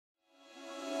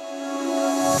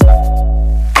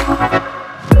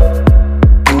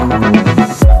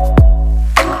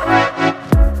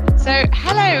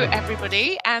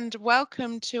and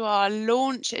welcome to our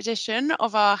launch edition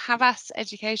of our Havas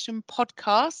Education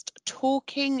podcast,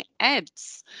 Talking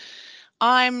Eds.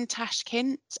 I'm Tash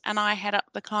Kyndt and I head up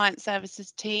the client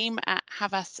services team at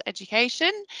Havas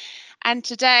Education. And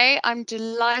today I'm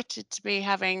delighted to be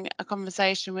having a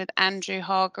conversation with Andrew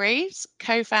Hargreaves,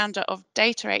 co-founder of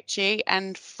Data HE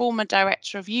and former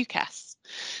director of UCAS.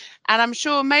 And I'm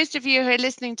sure most of you who are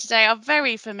listening today are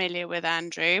very familiar with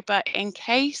Andrew, but in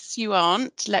case you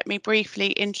aren't, let me briefly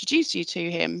introduce you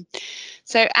to him.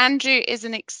 So Andrew is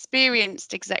an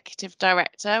experienced executive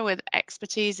director with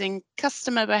expertise in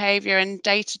customer behaviour and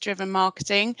data-driven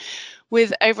marketing,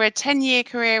 with over a 10-year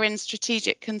career in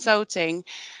strategic consulting.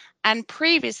 And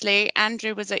previously,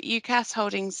 Andrew was at UCAS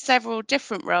holding several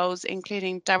different roles,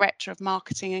 including Director of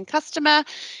Marketing and Customer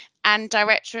and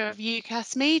Director of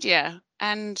UCAS Media.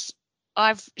 And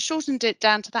I've shortened it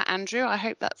down to that, Andrew. I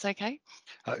hope that's okay.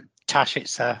 Tash,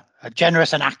 it's a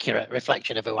generous and accurate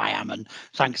reflection of who I am. And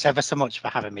thanks ever so much for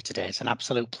having me today. It's an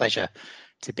absolute pleasure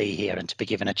to be here and to be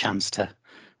given a chance to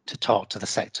talk to the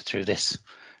sector through this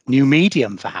new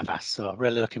medium for Havas. So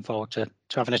really looking forward to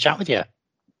having a chat with you.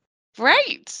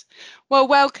 Great. Well,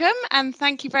 welcome and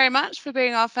thank you very much for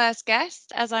being our first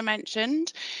guest. As I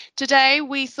mentioned, today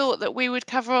we thought that we would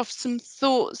cover off some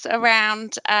thoughts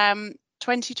around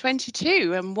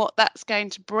 2022 and what that's going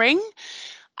to bring.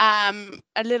 A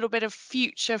little bit of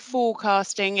future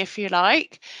forecasting, if you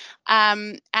like.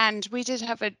 And we did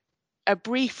have a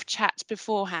brief chat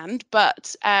beforehand,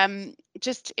 but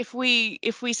just if we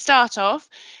start off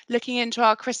looking into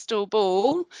our crystal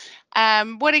ball,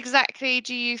 what exactly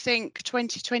do you think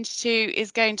 2022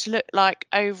 is going to look like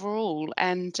overall,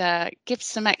 and give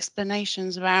some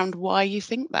explanations around why you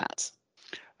think that?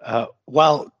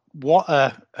 Well, what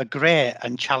a great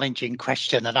and challenging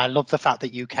question, and I love the fact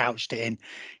that you couched it in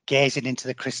gazing into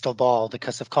the crystal ball,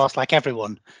 because of course, like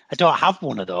everyone, I don't have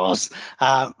one of those,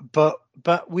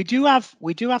 but we do have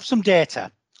some data,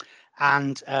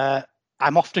 and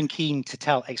I'm often keen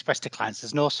to express to clients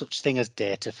there's no such thing as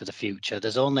data for the future.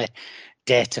 There's only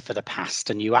data for the past,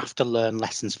 and you have to learn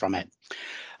lessons from it.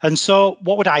 And so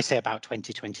what would I say about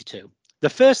 2022? The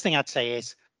first thing I'd say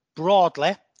is,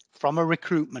 broadly, from a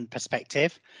recruitment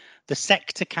perspective, the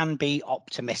sector can be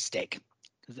optimistic.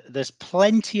 There's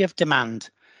plenty of demand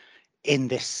in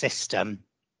this system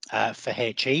for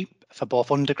HE, for both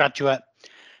undergraduate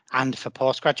and for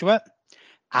postgraduate,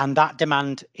 and that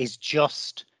demand is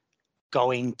just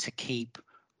going to keep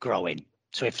growing.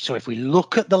 So if we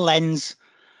look at the lens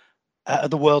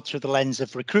of the world through the lens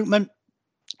of recruitment,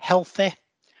 healthy,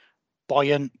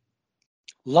 buoyant,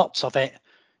 lots of it,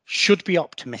 should be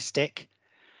optimistic.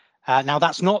 Now,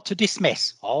 that's not to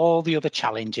dismiss all the other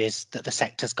challenges that the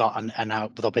sector's got, and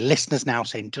there'll be listeners now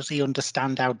saying, does he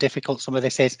understand how difficult some of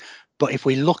this is? But if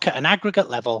we look at an aggregate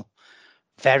level,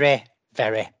 very,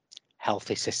 very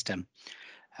healthy system.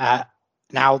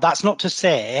 Now, that's not to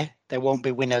say there won't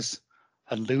be winners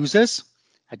and losers,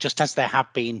 just as there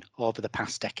have been over the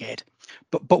past decade.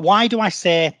 But why do I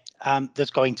say there's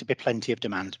going to be plenty of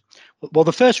demand? Well,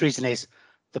 the first reason is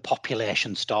the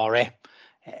population story.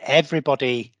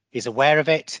 Everybody is aware of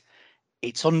it,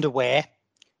 it's underway,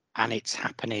 and it's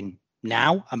happening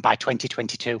now. And by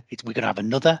 2022, we're going to have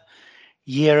another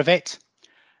year of it.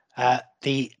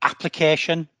 The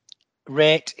application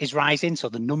rate is rising, so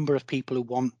the number of people who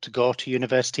want to go to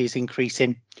university is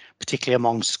increasing, particularly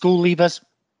among school leavers.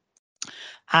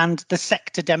 And the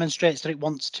sector demonstrates that it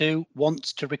wants to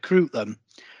recruit them.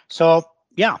 So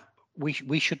yeah,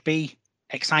 we should be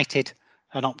excited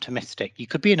and optimistic. You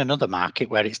could be in another market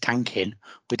where it's tanking.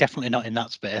 We're definitely not in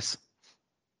that space.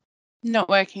 Not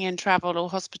working in travel or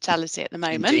hospitality at the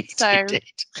moment. Indeed, so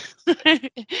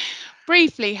indeed.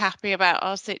 Briefly happy about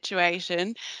our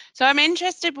situation. So I'm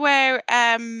interested where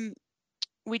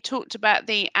we talked about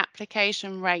the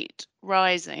application rate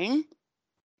rising.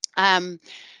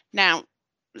 Now,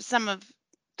 some of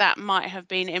that might have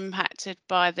been impacted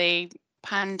by the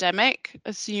pandemic,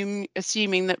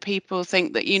 assuming that people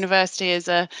think that university is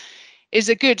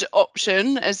a good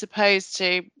option as opposed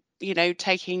to, you know,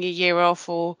 taking a year off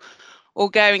or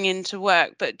going into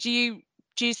work. But do you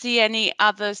see any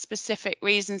other specific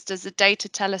reasons? Does the data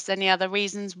tell us any other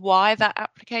reasons why that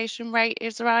application rate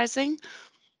is rising?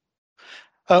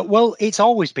 Well, it's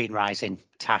always been rising,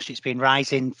 Tash. It's been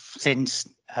rising since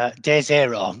day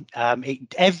zero.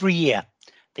 Every year,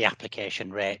 the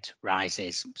application rate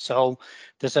rises. So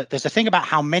there's a thing about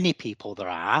how many people there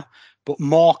are, but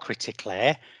more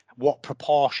critically, what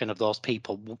proportion of those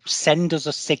people send us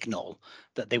a signal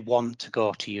that they want to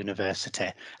go to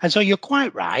university. And so you're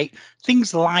quite right.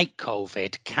 Things like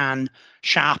COVID can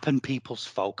sharpen people's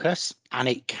focus, and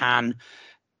it can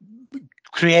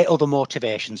create other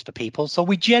motivations for people. So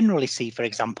we generally see, for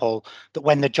example, that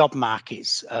when the job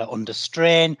market's under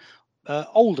strain,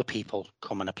 older people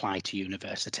come and apply to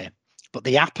university. But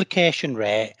the application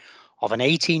rate of an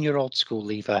 18-year-old school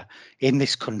leaver in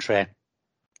this country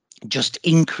just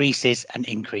increases and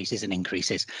increases and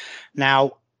increases.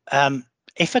 Now,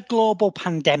 if a global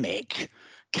pandemic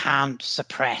can't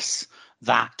suppress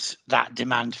that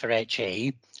demand for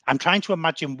HE, I'm trying to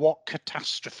imagine what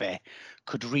catastrophe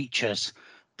could reach us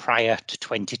prior to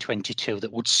 2022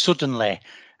 that would suddenly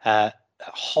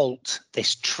halt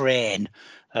this train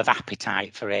of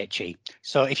appetite for HE.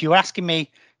 So if you're asking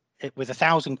me with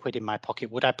 £1,000 in my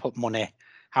pocket, would I put money?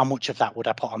 How much of that would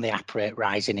I put on the app rate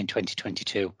rising in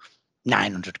 2022?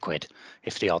 £900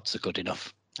 if the odds are good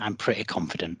enough. I'm pretty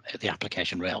confident the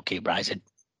application rate will keep rising.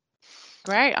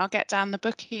 Great, I'll get down the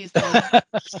bookies then.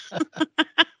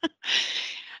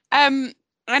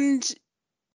 And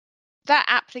that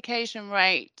application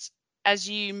rate, as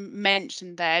you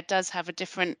mentioned there, does have a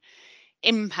different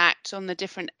impact on the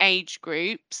different age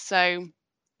groups. So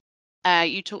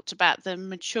you talked about the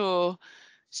mature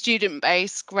student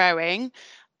base growing.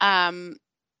 And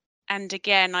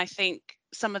again, I think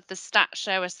some of the stats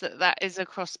show us that that is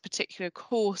across particular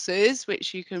courses,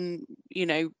 which you can,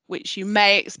 which you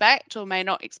may expect or may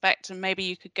not expect, and maybe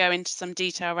you could go into some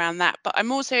detail around that. But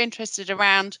I'm also interested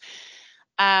around,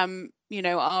 our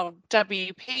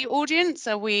WP audience.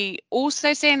 Are we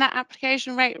also seeing that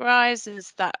application rate rise?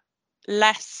 Is that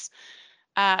less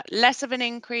of an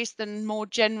increase than more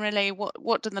generally?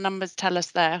 What do the numbers tell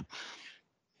us there?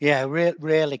 Yeah,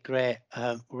 really great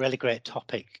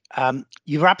topic.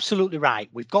 You're absolutely right.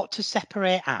 We've got to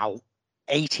separate out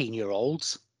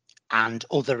 18-year-olds and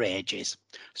other ages.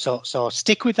 So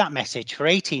stick with that message. For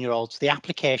 18-year-olds, the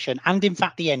application and in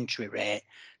fact the entry rate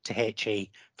to HE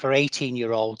for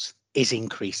 18-year-olds is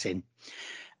increasing.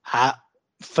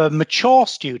 For mature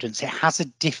students, it has a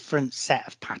different set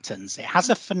of patterns. It has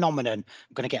a phenomenon.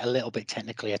 I'm going to get a little bit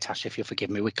technically, Tash, if you'll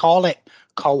forgive me. We call it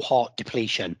cohort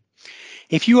depletion.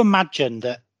 If you imagine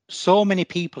that so many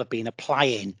people have been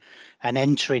applying and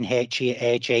entering HE at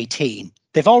age 18,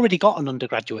 they've already got an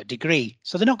undergraduate degree,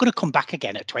 so they're not going to come back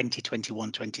again at 20,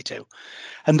 21, 22.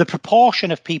 And the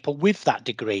proportion of people with that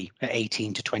degree at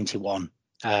 18 to 21,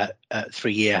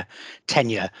 3-year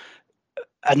tenure,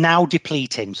 are now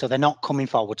depleting, so they're not coming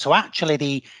forward. So actually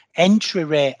the entry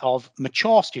rate of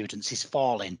mature students is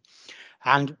falling.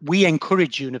 And we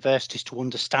encourage universities to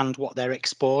understand what their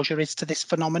exposure is to this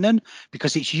phenomenon,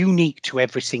 because it's unique to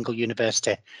every single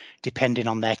university, depending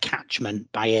on their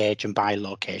catchment by age and by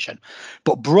location.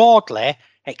 But broadly,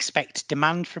 expect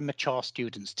demand from mature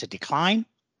students to decline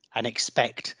and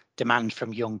expect demand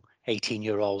from young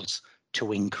 18-year-olds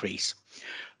to increase.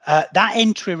 That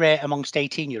entry rate amongst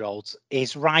 18-year-olds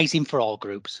is rising for all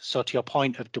groups. So to your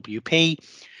point of WP,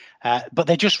 but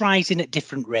they're just rising at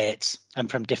different rates and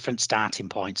from different starting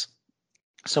points.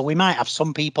 So we might have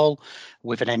some people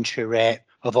with an entry rate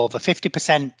of over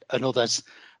 50% and others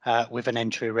with an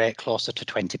entry rate closer to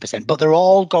 20%, but they're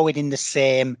all going in the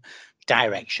same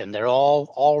direction. They're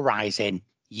all rising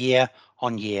year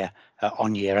on year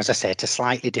on year, as I say, to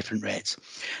slightly different rates.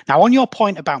 Now, on your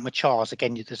point about matures,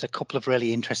 again, there's a couple of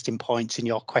really interesting points in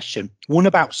your question. One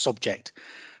about subject.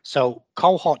 So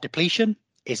cohort depletion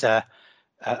is a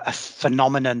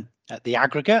phenomenon at the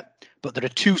aggregate, but there are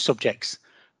two subjects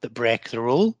that break the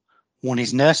rule. One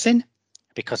is nursing,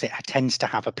 because it tends to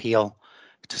have appeal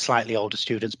to slightly older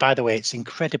students. By the way, it's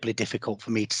incredibly difficult for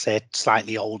me to say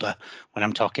slightly older when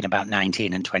I'm talking about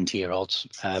 19 and 20-year-olds.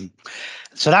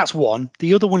 So that's one.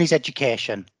 The other one is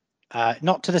education,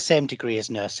 not to the same degree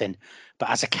as nursing, but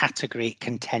as a category, it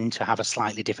can tend to have a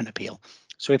slightly different appeal.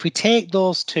 So if we take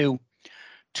those two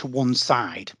to one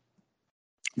side,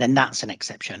 then that's an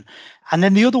exception. And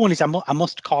then the other one is I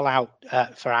must call out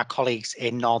for our colleagues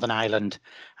in Northern Ireland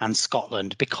and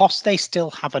Scotland, because they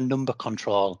still have a number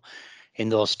control in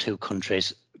those two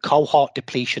countries. Cohort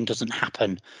depletion doesn't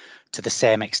happen to the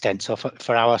same extent. So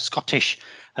for our Scottish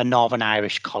and Northern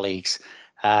Irish colleagues,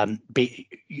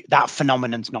 that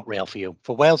phenomenon's not real for you.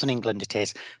 For Wales and England it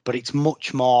is, but it's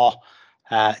much more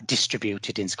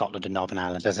distributed in Scotland and Northern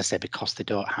Ireland, as I say, because they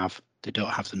don't have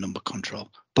the number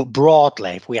control. But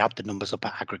broadly, if we add the numbers up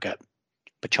at aggregate,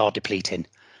 mature depleting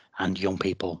and young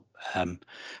people,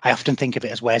 I often think of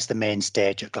it as where's the main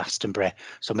stage at Glastonbury.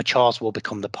 So matures will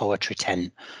become the poetry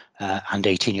tent, and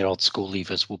 18-year-old school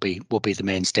leavers will be the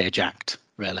main stage act,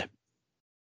 really.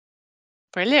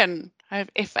 Brilliant.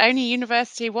 If only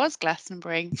university was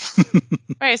Glastonbury.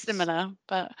 Very similar,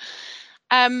 but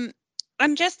and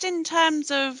just in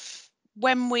terms of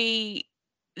when we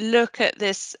look at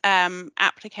this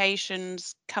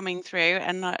applications coming through,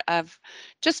 and I've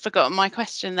just forgotten my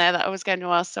question there that I was going to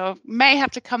ask, so I may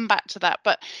have to come back to that.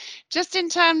 But just in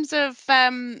terms of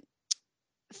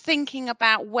thinking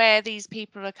about where these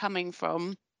people are coming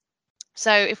from.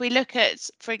 So if we look at,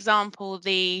 for example,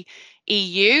 the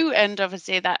EU, and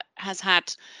obviously that has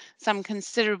had some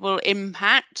considerable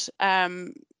impact,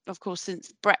 of course,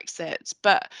 since Brexit,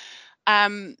 but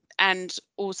and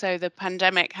also the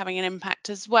pandemic having an impact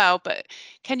as well. But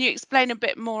can you explain a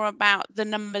bit more about the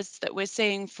numbers that we're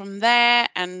seeing from there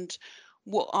and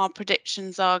what our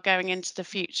predictions are going into the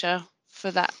future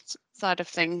for that side of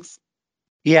things?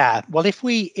 Yeah, well, if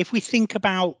we think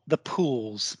about the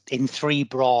pools in three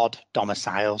broad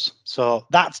domiciles, so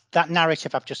that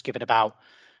narrative I've just given about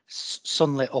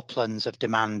sunlit uplands of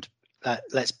demand,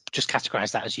 let's just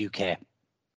categorise that as UK.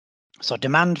 So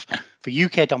demand for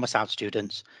UK domiciled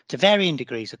students to varying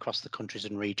degrees across the countries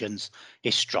and regions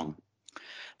is strong.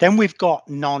 Then we've got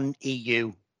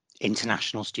non-EU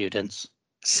international students,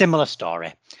 similar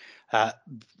story.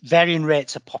 Varying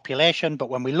rates of population, but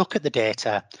when we look at the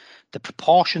data, the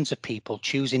proportions of people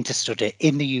choosing to study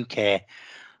in the UK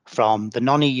from the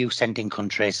non-EU sending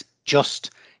countries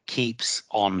just keeps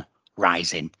on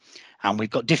rising. And we've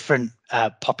got different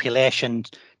population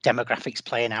demographics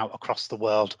playing out across the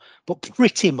world, but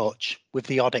pretty much, with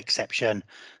the odd exception,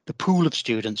 the pool of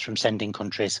students from sending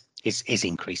countries is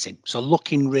increasing. So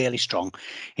looking really strong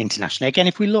internationally. Again,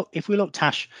 if we look,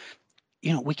 Tash,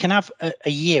 you know, we can have a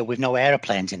year with no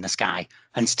aeroplanes in the sky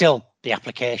and still the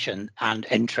application and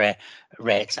entry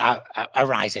rates are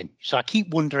rising. So I keep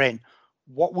wondering,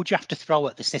 what would you have to throw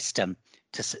at the system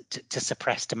to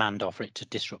suppress demand or for it to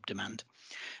disrupt demand?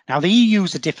 Now, the EU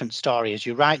is a different story. As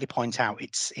you rightly point out,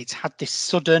 it's had this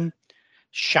sudden,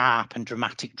 sharp and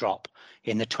dramatic drop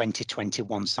in the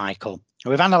 2021 cycle.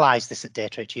 And we've analysed this at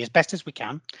Data HE as best as we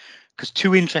can, because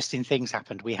two interesting things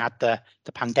happened. We had the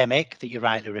pandemic that you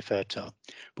rightly referred to,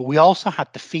 but we also had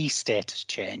the fee status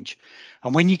change.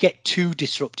 And when you get two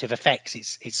disruptive effects,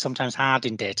 it's sometimes hard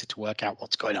in data to work out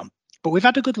what's going on. But we've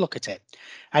had a good look at it,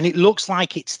 and it looks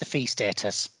like it's the fee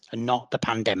status and not the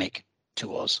pandemic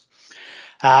to us.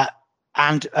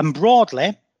 And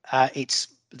broadly, it's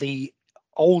the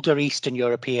older Eastern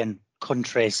European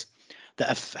countries that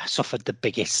have suffered the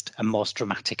biggest and most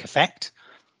dramatic effect,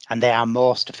 and they are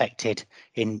most affected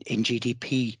in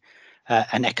GDP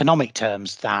and economic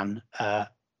terms than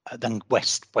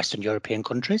Western European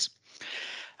countries.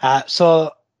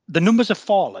 So the numbers have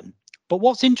fallen, but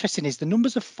what's interesting is the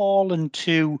numbers have fallen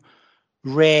to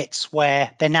rates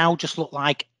where they now just look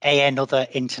like another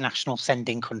international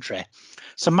sending country.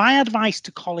 So my advice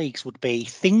to colleagues would be,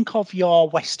 think of your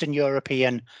Western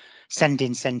European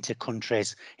sending centre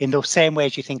countries in those same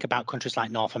ways you think about countries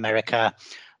like North America,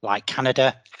 like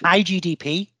Canada. High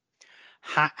GDP,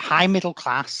 high middle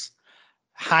class,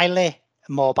 highly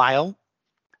mobile,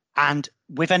 and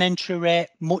with an entry rate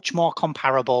much more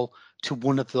comparable to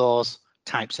one of those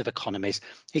types of economies.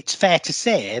 It's fair to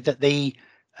say that the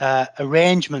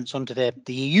arrangements under the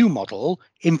EU model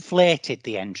inflated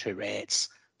the entry rates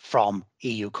from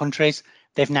EU countries.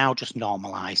 They've now just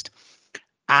normalised,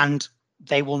 and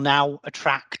they will now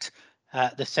attract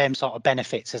the same sort of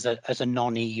benefits as a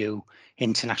non-EU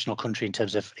international country in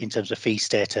terms of fee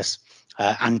status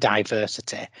and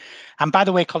diversity. And by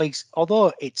the way, colleagues,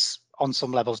 although it's on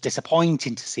some levels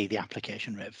disappointing to see the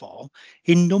application rate fall,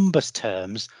 in numbers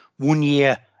terms, 1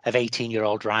 year of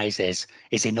 18-year-old rises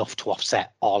is enough to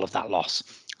offset all of that loss.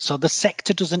 So the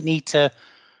sector doesn't need to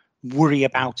worry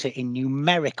about it in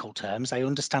numerical terms. I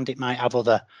understand it might have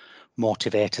other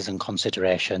motivators and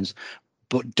considerations,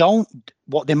 but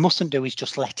what they mustn't do is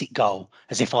just let it go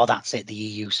as if, oh, that's it, the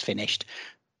EU's finished.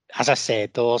 As I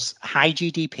said, those high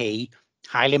GDP,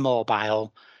 highly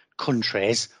mobile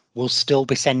countries will still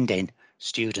be sending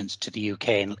students to the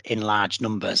UK in large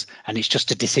numbers, and it's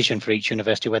just a decision for each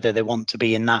university whether they want to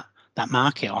be in that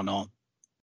market or not.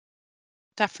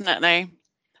 Definitely.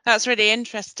 That's really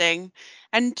interesting.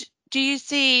 And do you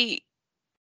see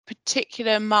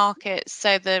particular markets,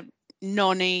 so the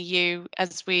non-EU,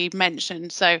 as we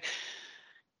mentioned, so,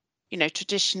 you know,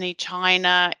 traditionally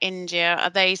China, India, are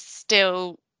they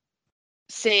still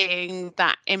seeing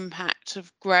that impact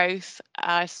of growth?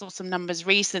 I saw some numbers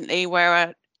recently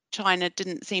where China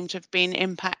didn't seem to have been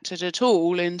impacted at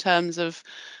all in terms of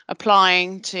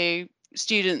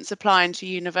students applying to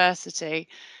university.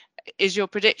 Is your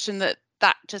prediction that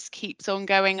just keeps on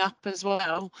going up as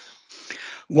well?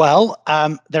 Well,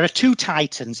 there are two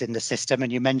titans in the system,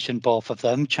 and you mentioned both of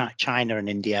them, China and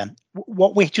India.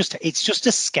 It's just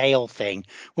a scale thing.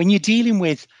 When you're dealing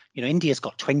with India's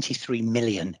got 23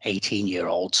 million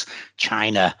 18-year-olds,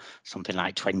 China, something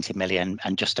like 20 million,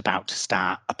 and just about to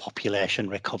start a population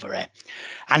recovery.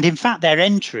 And in fact, their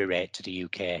entry rate to the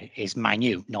UK is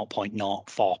minute,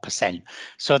 0.04%.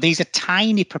 So these are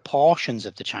tiny proportions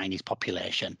of the Chinese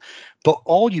population, but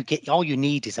all you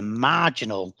need is a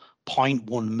marginal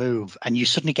 0.1 move, and you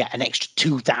suddenly get an extra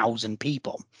 2,000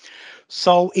 people.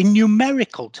 So in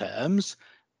numerical terms,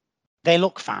 they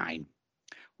look fine.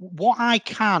 What I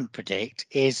can't predict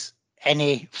is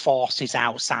any forces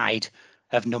outside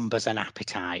of numbers and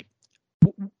appetite.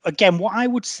 Again, what I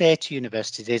would say to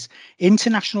universities is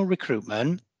international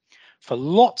recruitment, for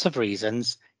lots of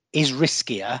reasons, is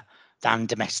riskier than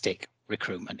domestic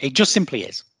recruitment. It just simply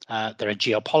is. There are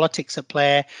geopolitics at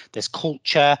play, there's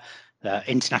culture,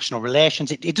 international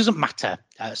relations. It doesn't matter.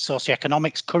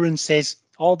 Socioeconomics, currencies,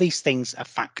 all these things are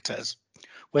factors.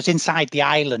 Whereas inside the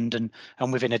island and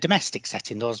within a domestic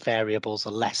setting, those variables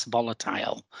are less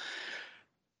volatile.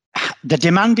 The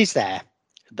demand is there.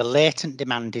 The latent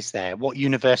demand is there. What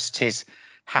universities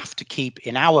have to keep,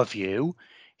 in our view,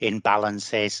 in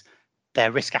balance is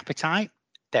their risk appetite,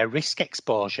 their risk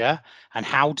exposure, and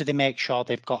how do they make sure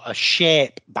they've got a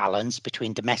shape balance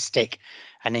between domestic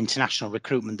and international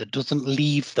recruitment that doesn't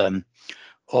leave them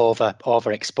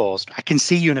overexposed. I can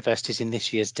see universities in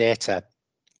this year's data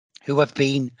who have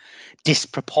been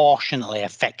disproportionately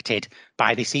affected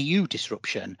by this EU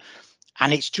disruption.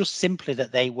 And it's just simply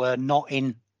that they were not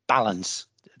in balance,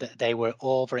 that they were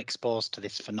overexposed to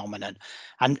this phenomenon.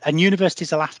 And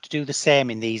universities will have to do the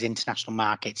same in these international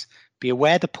markets. Be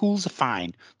aware the pools are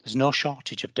fine. There's no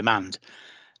shortage of demand.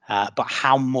 But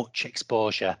how much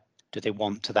exposure do they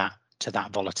want to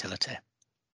that volatility?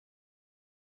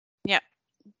 Yeah,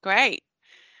 great.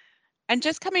 And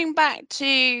just coming back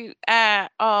to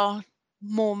our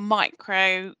more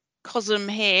microcosm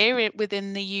here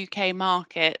within the UK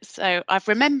market. So I've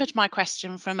remembered my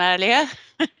question from earlier,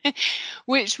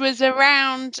 which was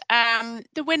around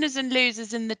the winners and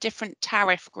losers in the different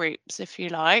tariff groups, if you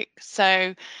like.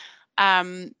 So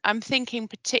I'm thinking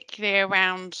particularly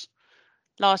around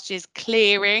last year's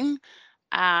clearing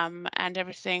and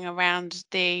everything around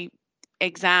the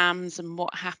exams and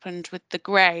what happened with the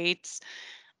grades.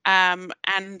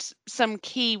 And some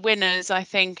key winners, I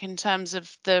think, in terms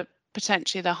of the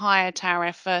potentially the higher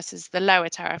tariff versus the lower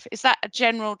tariff. Is that a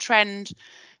general trend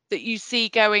that you see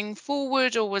going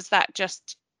forward, or was that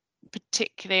just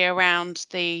particularly around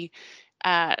the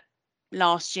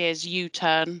last year's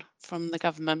U-turn from the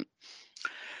government?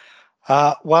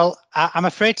 Well, I'm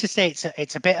afraid to say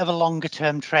it's a bit of a longer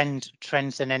term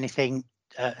trends than anything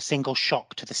single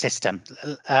shock to the system.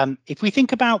 If we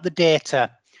think about the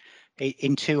data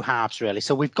in two halves, really.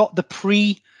 So we've got the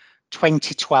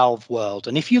pre-2012 world.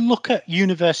 And if you look at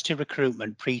university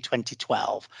recruitment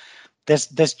pre-2012,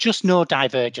 there's just no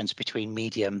divergence between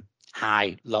medium,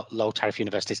 high, low tariff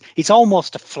universities. It's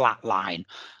almost a flat line,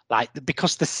 like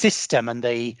because the system and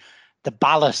the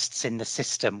ballasts in the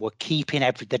system were keeping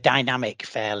the dynamic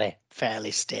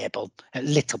fairly stable, a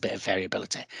little bit of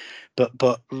variability,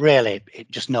 but really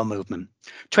just no movement.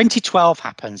 2012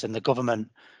 happens and the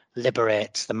government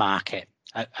liberates the market.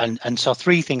 And so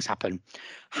three things happen.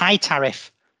 High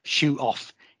tariff shoot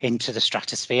off into the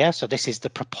stratosphere. So this is the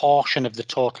proportion of the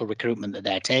total recruitment that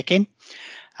they're taking.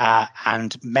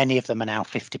 And many of them are now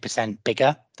 50%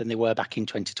 bigger than they were back in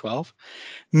 2012.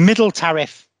 Middle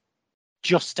tariff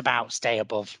just about stay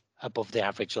above the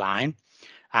average line.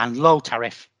 And low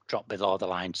tariff drop below the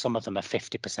line. Some of them are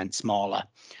 50% smaller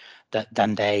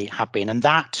than they have been. And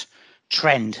that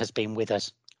trend has been with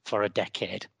us for a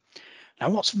decade. Now,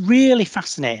 what's really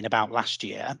fascinating about last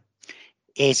year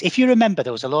is, if you remember,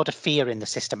 there was a lot of fear in the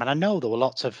system, and I know there were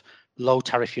lots of low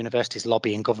tariff universities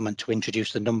lobbying government to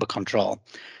introduce the number control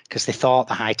because they thought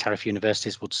the high tariff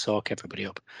universities would soak everybody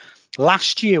up.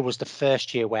 Last year was the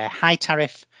first year where high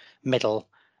tariff, middle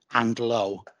and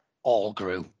low all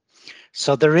grew.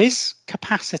 So there is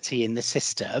capacity in the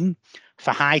system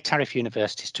for high tariff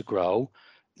universities to grow,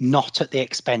 not at the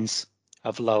expense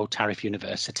of low tariff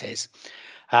universities.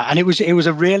 And it was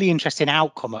a really interesting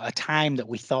outcome at a time that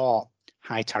we thought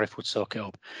high tariff would soak it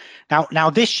up. Now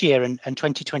this year and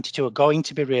 2022 are going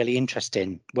to be really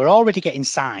interesting. We're already getting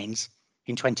signs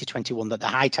in 2021 that the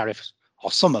high tariffs,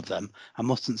 or some of them, I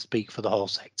mustn't speak for the whole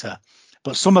sector,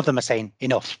 but some of them are saying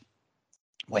enough,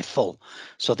 we're full.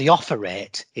 So the offer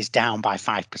rate is down by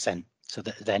 5%. So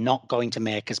that they're not going to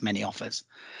make as many offers.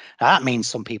 Now, that means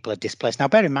some people are displaced. Now,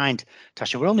 bear in mind,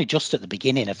 Tasha, we're only just at the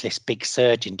beginning of this big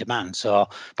surge in demand. So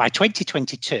by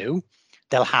 2022,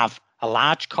 they'll have a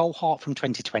large cohort from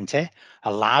 2020,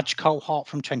 a large cohort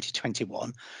from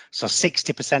 2021. So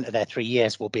 60% of their 3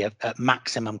 years will be at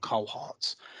maximum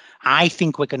cohorts. I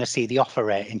think we're going to see the offer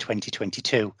rate in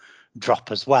 2022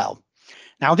 drop as well.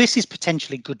 Now, this is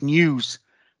potentially good news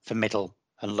for middle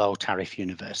and low tariff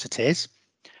universities,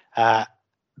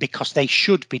 because they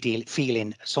should be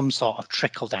feeling some sort of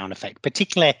trickle down effect,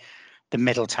 particularly the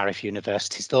middle tariff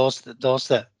universities, those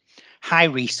that high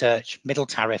research, middle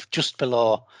tariff, just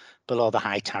below the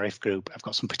high tariff group. I've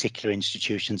got some particular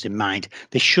institutions in mind.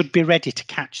 They should be ready to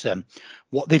catch them.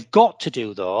 What they've got to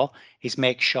do, though, is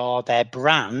make sure their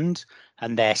brand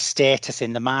and their status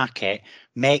in the market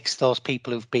makes those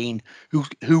people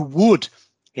who would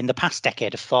in the past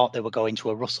decade have thought they were going to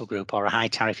a Russell Group or a high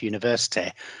tariff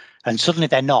university, and suddenly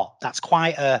they're not. That's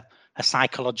quite a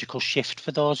psychological shift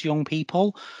for those young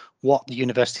people. What the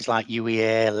universities like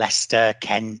UEA, Leicester,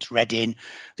 Kent, Reading,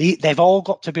 they've all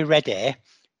got to be ready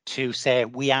to say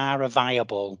we are a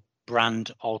viable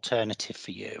brand alternative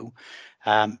for you,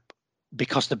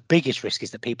 because the biggest risk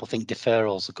is that people think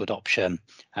deferral is a good option,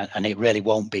 and it really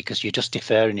won't be, because you're just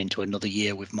deferring into another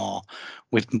year with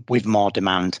more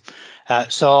demand.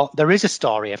 So there is a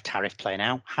story of tariff playing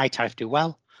out. High tariff do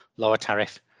well, lower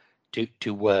tariff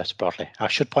do worse broadly. I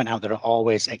should point out there are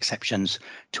always exceptions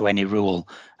to any rule,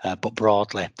 but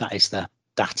broadly that is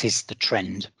the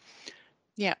trend.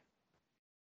 Yeah,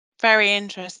 very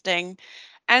interesting.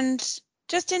 And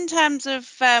just in terms of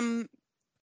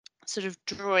sort of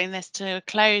drawing this to a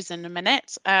close in a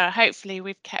minute, hopefully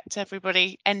we've kept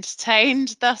everybody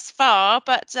entertained thus far,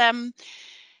 but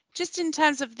just in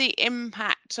terms of the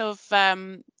impact of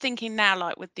thinking now,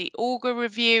 like with the Augur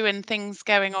review and things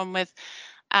going on with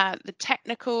the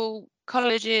technical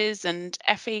colleges and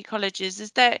FE colleges,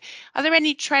 are there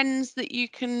any trends that you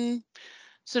can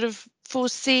sort of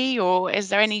foresee, or is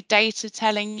there any data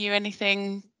telling you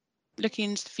anything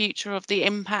looking into the future of the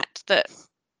impact that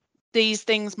these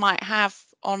things might have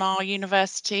on our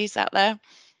universities out there?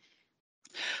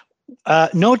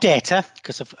 No data,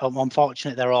 because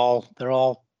unfortunately they're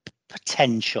all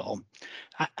potential.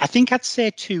 I think I'd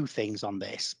say two things on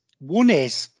this. One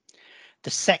is the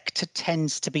sector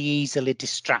tends to be easily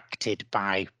distracted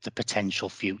by the potential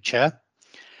future.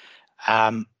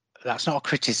 That's not a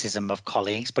criticism of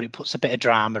colleagues, but it puts a bit of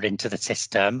drama into the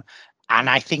system. And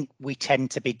I think we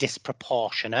tend to be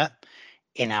disproportionate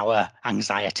in our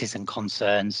anxieties and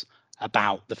concerns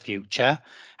about the future.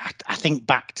 I think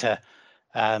back to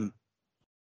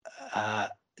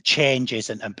changes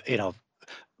and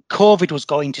COVID was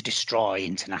going to destroy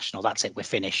international. That's it, we're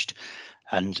finished.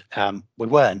 And we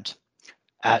weren't.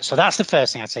 So that's the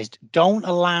first thing I'd say, is don't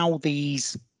allow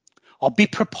these, or be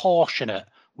proportionate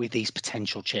with these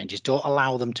potential changes. Don't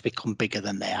allow them to become bigger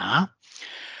than they are.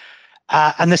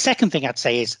 And the second thing I'd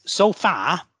say is, so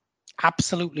far,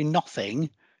 absolutely nothing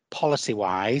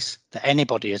policy-wise that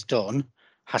anybody has done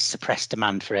has suppressed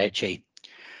demand for HE.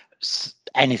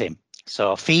 Anything.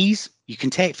 So fees, you can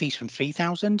take fees from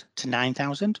 3,000 to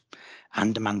 9,000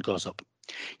 and demand goes up.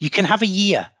 You can have a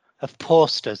year of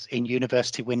posters in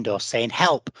university windows saying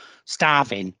help,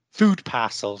 starving, food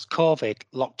parcels, COVID,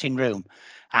 locked in room,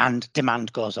 and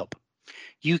demand goes up.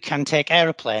 You can take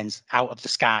aeroplanes out of the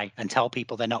sky and tell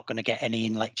people they're not going to get any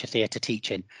in lecture theatre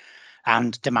teaching,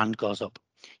 and demand goes up.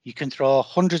 You can throw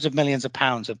hundreds of millions of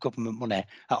pounds of government money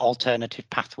at alternative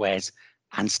pathways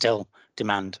and still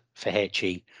demand for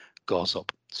HE goes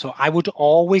up. So I would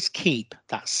always keep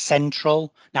that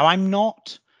central. Now I'm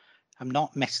not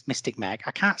Mystic Meg.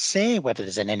 I can't say whether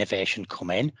there's an innovation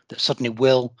coming that suddenly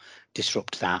will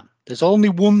disrupt that. There's only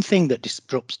one thing that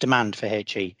disrupts demand for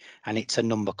HE, and it's a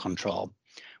number control.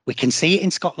 We can see it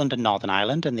in Scotland and Northern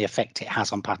Ireland and the effect it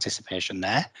has on participation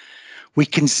there. We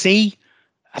can see,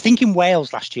 I think in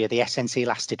Wales last year, the SNC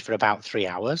lasted for about 3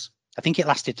 hours. I think it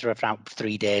lasted for about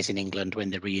 3 days in England when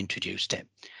they reintroduced it.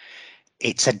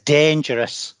 It's a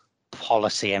dangerous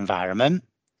policy environment.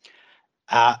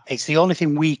 It's the only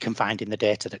thing we can find in the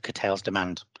data that curtails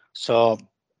demand. So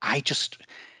I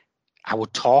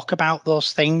would talk about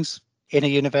those things in a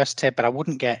university, but I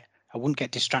wouldn't get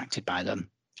distracted by them,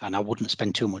 and I wouldn't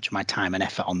spend too much of my time and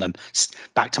effort on them.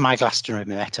 Back to my Glastonbury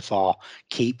metaphor,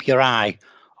 keep your eye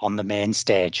on the main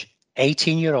stage.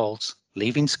 18-year-olds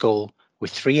leaving school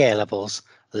with 3 A-levels,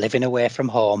 living away from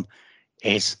home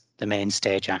is the main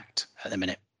stage act at the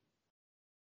minute.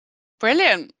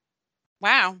 Brilliant.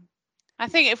 Wow. I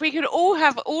think if we could all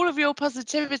have all of your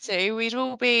positivity, we'd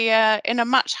all be in a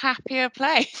much happier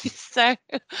place. So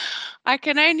I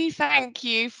can only thank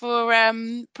you for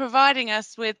providing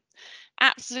us with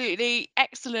absolutely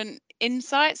excellent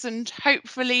insights and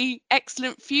hopefully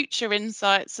excellent future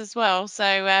insights as well.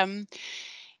 So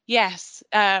Yes,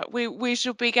 we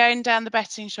shall be going down the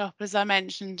betting shop, as I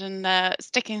mentioned, and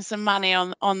sticking some money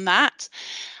on that.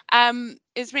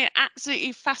 It's been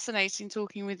absolutely fascinating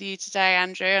talking with you today,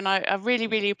 Andrew, and I really,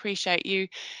 really appreciate you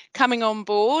coming on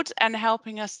board and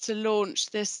helping us to launch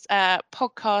this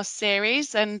podcast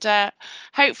series. And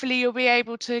hopefully you'll be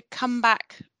able to come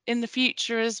back in the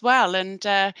future as well and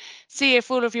see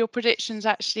if all of your predictions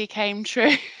actually came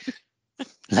true.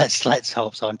 Let's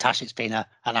hope so. And Tash, it's been an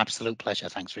absolute pleasure.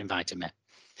 Thanks for inviting me.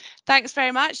 Thanks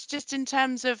very much. Just in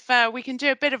terms of, we can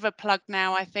do a bit of a plug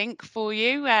now, I think, for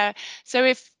you. So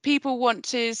if people want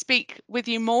to speak with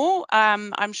you more,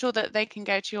 I'm sure that they can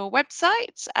go to your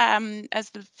website as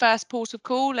the first port of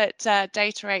call at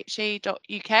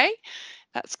datahe.uk.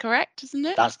 That's correct, isn't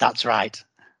it? That's right.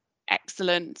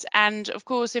 Excellent. And of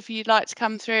course, if you'd like to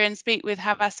come through and speak with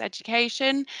Havas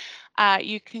Education,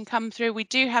 you can come through. We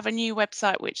do have a new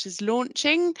website which is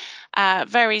launching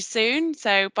very soon.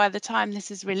 So by the time this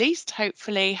is released,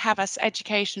 hopefully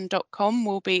havaseducation.com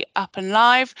will be up and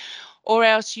live. Or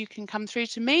else you can come through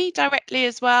to me directly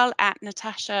as well at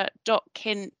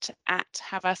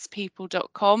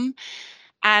natasha.kyndt@havaspeople.com.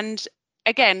 And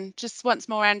again, just once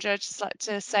more, Andrew, I'd just like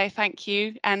to say thank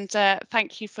you, and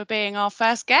thank you for being our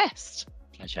first guest.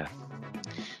 Pleasure.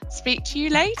 Speak to you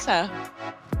later.